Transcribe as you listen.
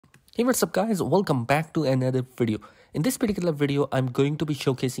Hey, what's up guys, welcome back to another video. In this particular video I'm going to be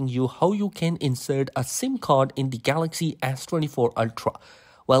showcasing you how you can insert a SIM card in the Galaxy S24 Ultra.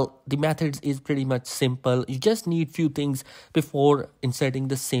 Well, the methods is pretty much simple. You just need few things before inserting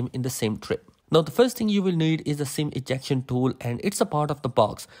the SIM in the same tray. Now, the first thing you will need is a SIM ejection tool, and it's a part of the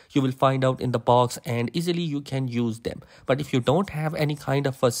box. You will find out in the box and easily you can use them. But if you don't have any kind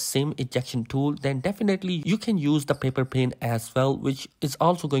of a SIM ejection tool, then definitely you can use the paper pin as well, which is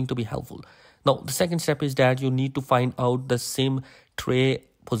also going to be helpful. Now, the second step is that you need to find out the SIM tray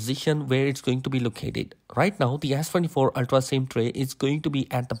position where it's going to be located. Right now, the S24 Ultra SIM tray is going to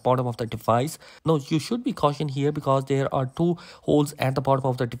be at the bottom of the device. Now, you should be cautioned here because there are two holes at the bottom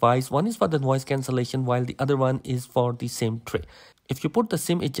of the device. One is for the noise cancellation while the other one is for the SIM tray. If you put the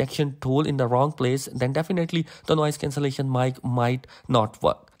SIM ejection tool in the wrong place, then definitely the noise cancellation mic might not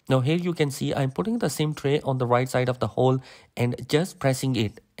work. Now here you can see I'm putting the SIM tray on the right side of the hole and just pressing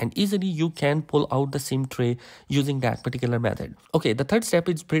it, and easily you can pull out the SIM tray using that particular method. Okay, the third step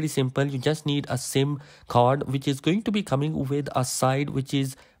is pretty simple. You just need a SIM card which is going to be coming with a side which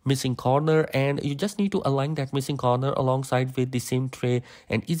is missing corner, and you just need to align that missing corner alongside with the SIM tray,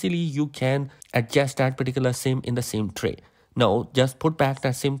 and easily you can adjust that particular SIM in the SIM tray. Now, just put back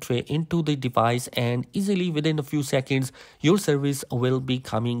that SIM tray into the device and easily within a few seconds, your service will be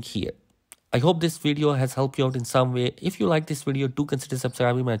coming here. I hope this video has helped you out in some way. If you like this video, do consider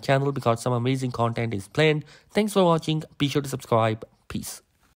subscribing my channel because some amazing content is planned. Thanks for watching. Be sure to subscribe. Peace.